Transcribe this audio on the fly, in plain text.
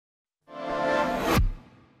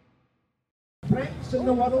threats in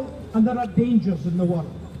the world and there are dangers in the world.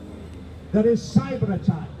 There is cyber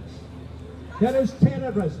attacks. There is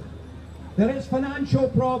terrorism. There is financial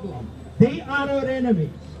problem. They are our enemies.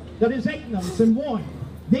 There is ignorance and want.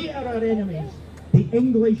 They are our enemies. The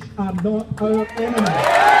English are not our enemies.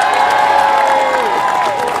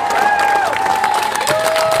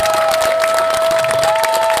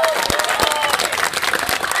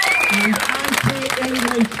 And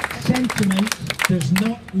anti-English sentiment does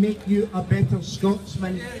not make you a better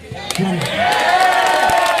Scotsman. We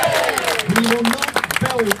will not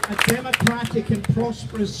build a democratic and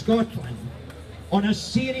prosperous Scotland on a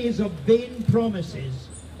series of vain promises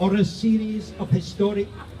or a series of historic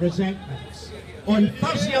resentments. On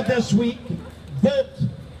Thursday of this week, vote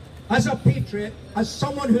as a patriot, as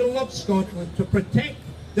someone who loves Scotland, to protect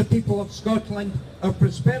the people of Scotland, our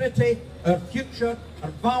prosperity, our future,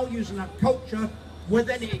 our values and our culture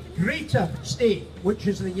within a greater state, which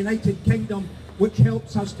is the United Kingdom, which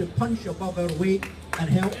helps us to punch above our weight and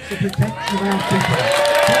helps the protection of our people.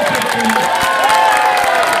 Thank you very much.